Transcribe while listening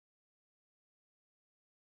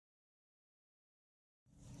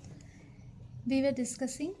We were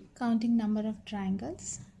discussing counting number of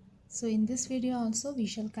triangles. So in this video also we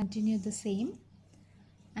shall continue the same.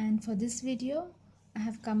 And for this video I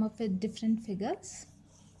have come up with different figures.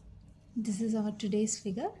 This is our today's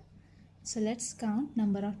figure. So let's count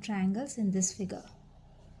number of triangles in this figure.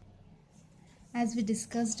 As we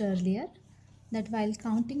discussed earlier, that while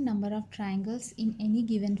counting number of triangles in any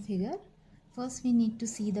given figure, first we need to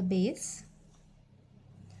see the base,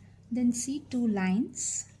 then see two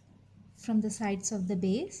lines from the sides of the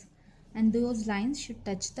base, and those lines should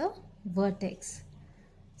touch the vertex.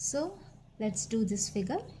 So let's do this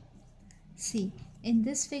figure. See, in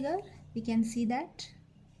this figure we can see that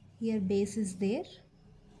here base is there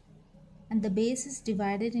and the base is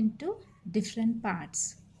divided into different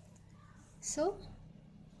parts. So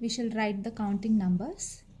we shall write the counting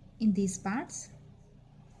numbers in these parts.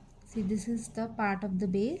 See, this is the part of the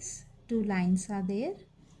base. Two lines are there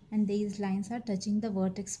and these lines are touching the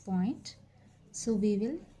vertex point. So we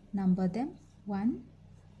will number them 1,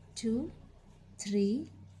 2, 3,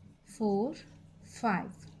 4,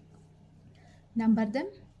 5. Number them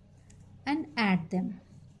and add them.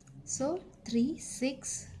 So 3,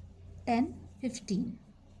 6, 10, 15.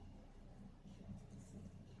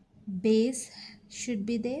 Base should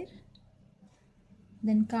be there.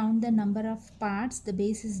 Then count the number of parts the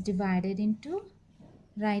base is divided into.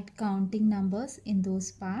 Write counting numbers in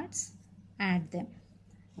those parts. Add them.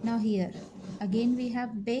 Now here again we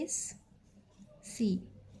have base. See,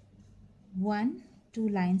 1, 2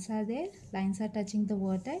 lines are there. Lines are touching the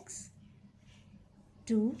vertex.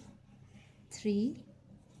 2, 3,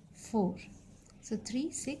 4. So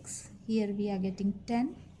 3, 6. Here we are getting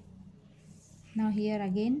 10. Now here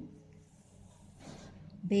again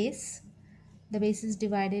base. The base is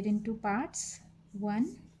divided into parts.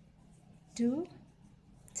 1, 2,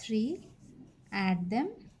 3. Add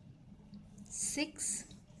them. 6.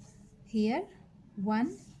 Here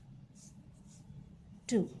 1,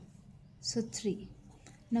 2. So 3.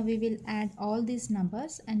 Now we will add all these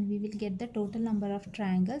numbers and we will get the total number of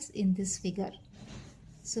triangles in this figure.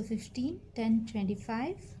 So 15, 10,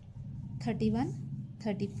 25, 31,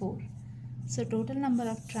 34. So total number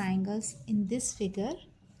of triangles in this figure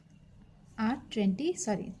are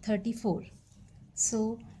 34.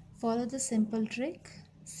 So follow the simple trick.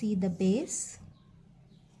 See the base,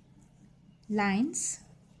 lines,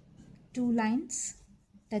 two lines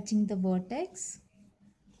touching the vertex,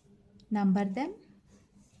 number them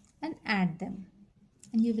and add them,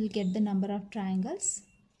 and you will get the number of triangles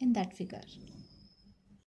in that figure.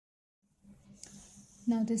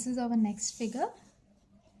 Now this is our next figure.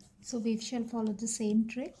 So we shall follow the same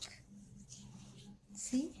trick.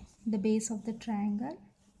 See the base of the triangle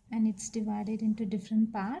and it's divided into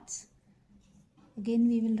different parts. Again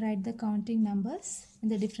we will write the counting numbers in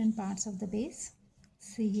the different parts of the base.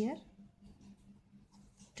 See here,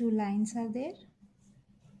 two lines are there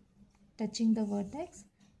touching the vertex.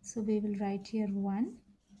 So we will write here 1,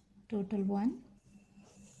 total 1.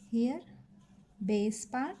 Here base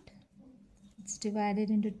part, it's divided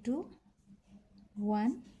into 2.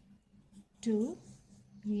 1, 2,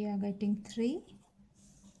 we are getting 3.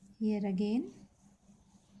 Here again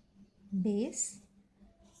base,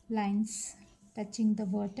 lines touching the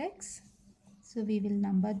vertex. So we will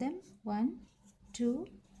number them 1, 2,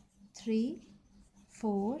 3,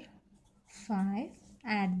 4, 5.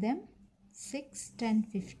 Add them 6, 10,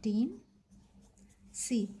 15.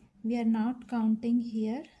 See, we are not counting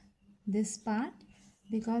here this part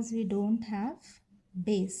because we don't have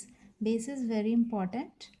base. Base is very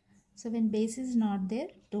important. So when base is not there,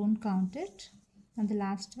 don't count it. And the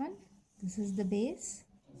last one, this is the base,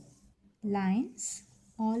 lines,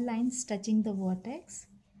 all lines touching the vertex.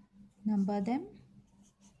 Number them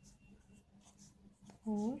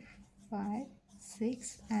 4, 5,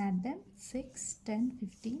 6. Add them 6, 10,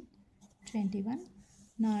 15, 21.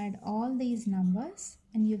 Now add all these numbers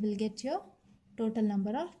and you will get your total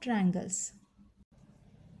number of triangles.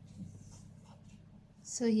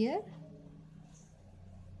 So here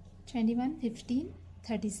 21, 15,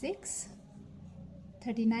 36,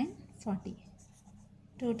 39, 40.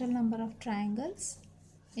 Total number of triangles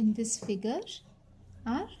in this figure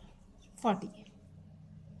are 40.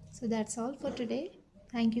 So that's all for today.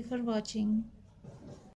 Thank you for watching.